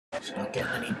It's not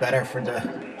getting any better for the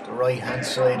right hand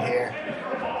side here.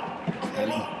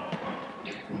 Kelly,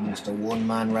 almost a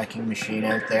one-man wrecking machine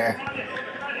out there.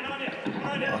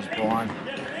 Osborne,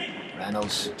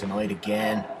 Reynolds denied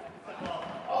again.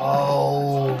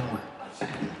 Oh,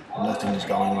 nothing is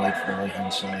going right for the right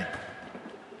hand side.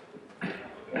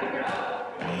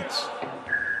 Yates.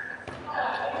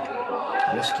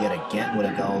 Risk yet again with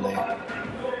a goal there.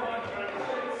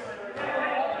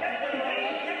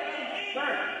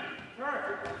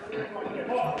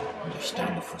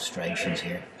 Understand the frustrations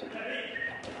here.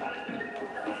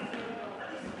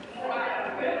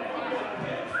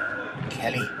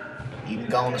 Kelly even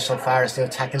going so far as to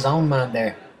attack his own man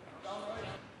there.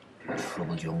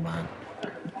 Troubled young man.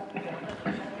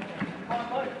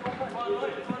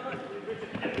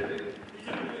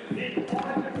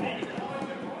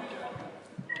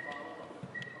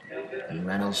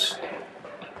 Reynolds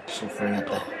suffering at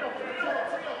the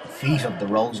feet of the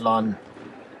Roselawn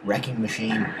wrecking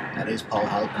machine that is Paul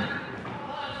Halpin.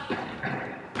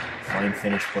 Fine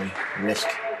finish by Risk.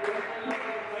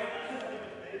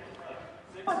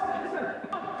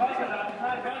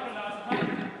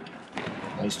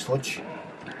 Nice touch.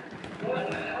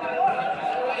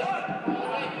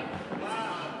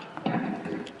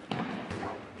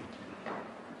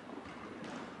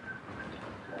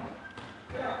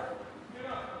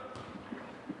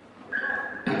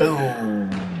 Boom!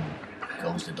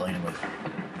 Goes the dynamite.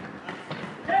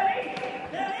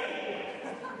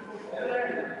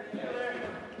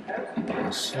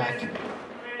 Slack.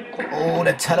 Oh,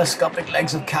 the telescopic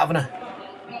legs of Kavanagh.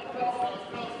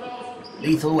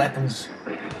 Lethal weapons.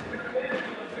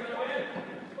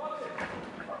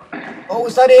 Oh,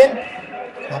 is that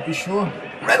in? Can't be sure.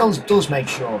 Reynolds does make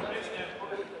sure.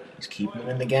 He's keeping him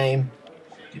in the game.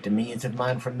 The diminutive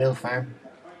man from Mill Farm.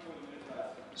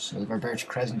 Silver Birch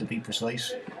Crescent to be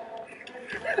precise.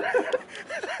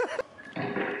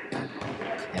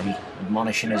 Kelly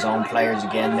admonishing his own players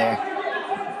again there.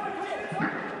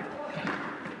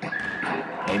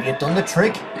 Maybe it done the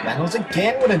trick. Reynolds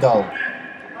again with a goal.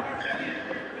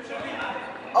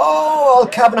 Oh, all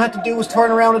Kavanagh had to do was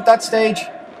turn around at that stage.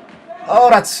 Oh,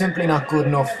 that's simply not good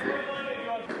enough.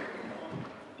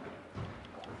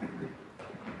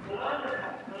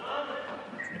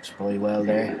 Trips by well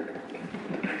there.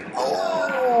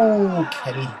 Oh,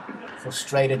 Kelly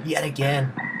frustrated yet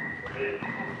again.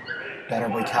 Better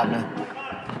by Kavanagh.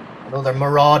 Another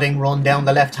marauding run down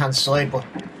the left hand side, but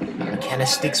McKenna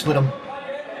sticks with him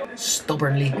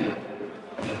stubbornly.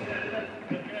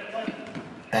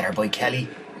 Better by Kelly.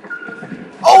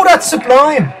 Oh, that's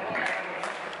sublime!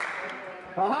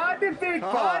 The big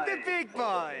boy! The big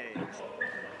boy!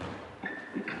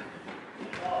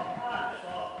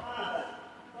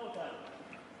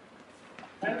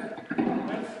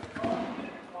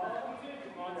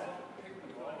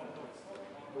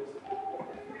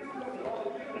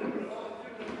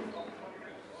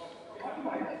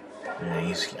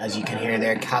 Yeah, as you can hear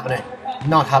there, Kavanagh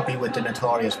not happy with the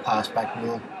notorious pass-back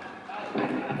rule.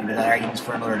 Maybe that argument's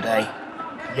for another day.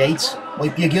 Yates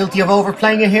might be guilty of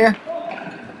overplaying it here.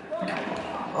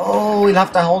 Oh, he'll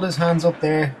have to hold his hands up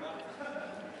there.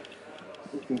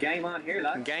 Game on here,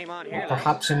 lad. Game on here.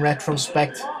 Perhaps in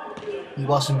retrospect, he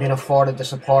wasn't being afforded the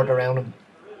support around him.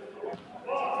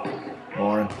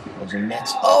 Moran goes in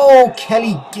nets. Oh,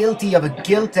 Kelly guilty of a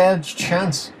gilt-edged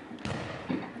chance.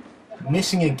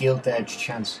 Missing a gilt-edged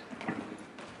chance.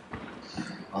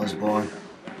 Osborne.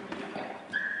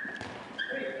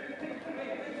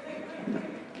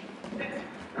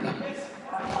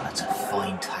 Oh, that's a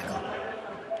fine tackle.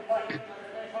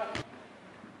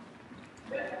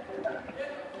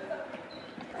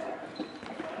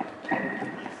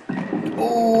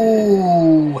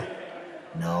 Oh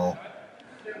no.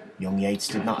 Young Yates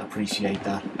did not appreciate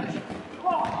that.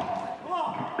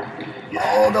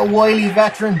 Oh, the wily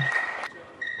veteran.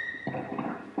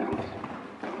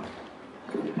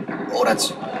 Oh,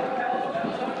 that's... I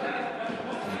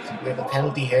think we have a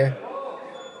penalty here.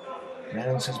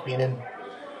 Reynolds has been in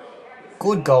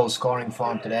good goal scoring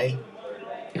form today.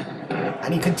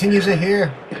 And he continues it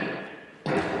here.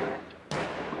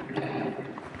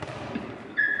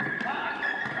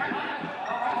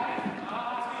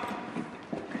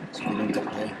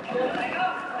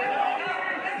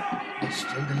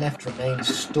 Still the left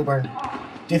remains stubborn,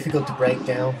 difficult to break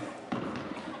down.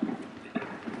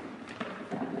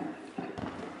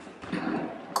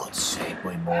 Good save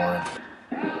by Moran.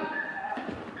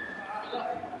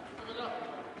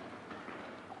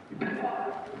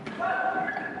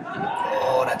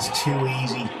 Oh, that's too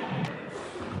easy.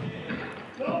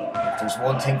 If there's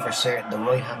one thing for certain, the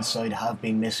right hand side have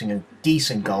been missing a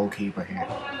decent goalkeeper here.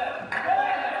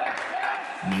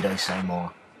 Need I say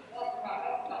more?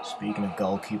 Speaking of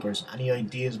goalkeepers, any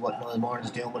ideas what Niall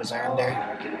Moran's doing with his arm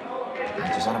there?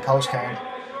 He's just on a postcard.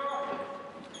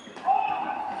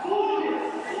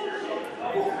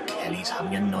 Kelly's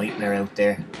having a nightmare out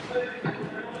there.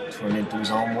 Turned into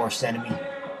his own worst enemy.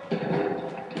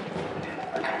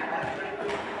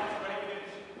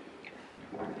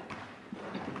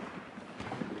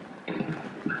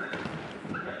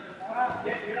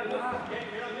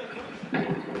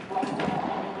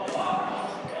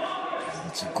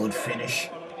 It's a good finish.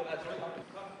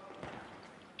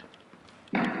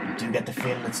 I do get the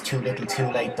feeling it's too little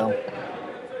too late though.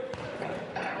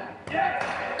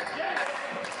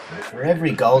 For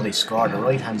every goal they score, the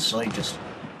right hand side just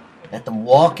let them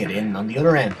walk it in on the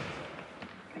other end.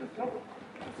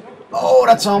 Oh,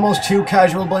 that's almost too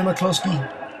casual by McCluskey.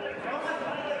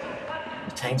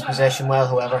 Retains possession well,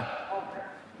 however.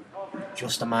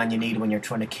 Just the man you need when you're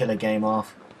trying to kill a game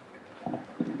off.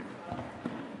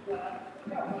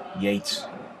 Yates.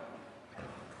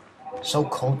 So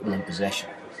comfortable in possession.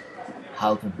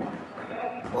 Halpin.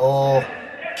 Oh,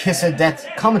 kiss of death.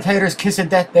 Commentators kiss of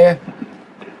death there.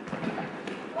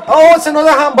 Oh, it's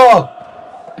another handball.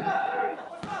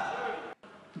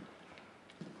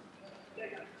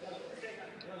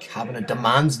 Kavanagh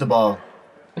demands the ball.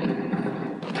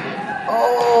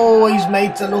 Oh, he's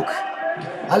made to look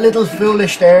a little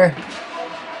foolish there.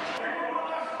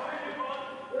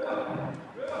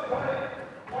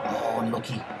 Oh,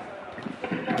 unlucky.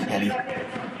 Kelly.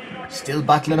 Still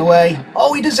battling away.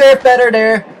 Oh, he deserved better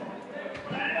there.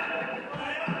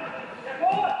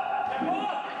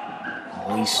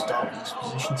 Oh, he's stopped. His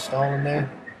position stolen there.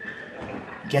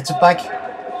 Gets it back.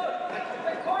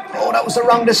 Oh, that was the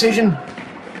wrong decision.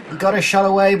 He got a shot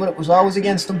away, but it was always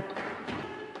against him.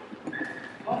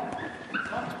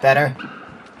 It's better.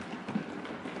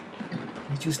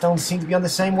 They just don't seem to be on the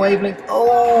same wavelength.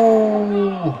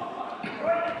 Oh!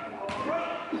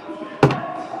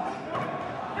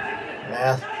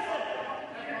 Well,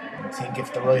 I think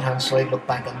if the right hand side look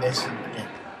back on this, yeah.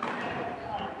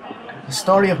 A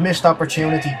story of missed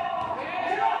opportunity.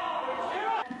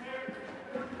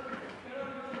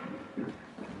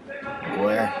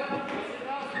 Where?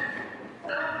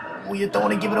 Oh, you don't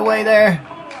want to give it away there.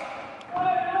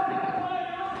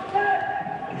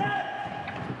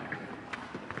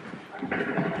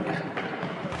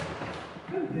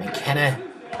 McKenna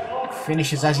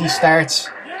finishes as he starts.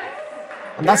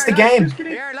 And that's the game.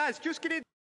 Here, lads, just get in.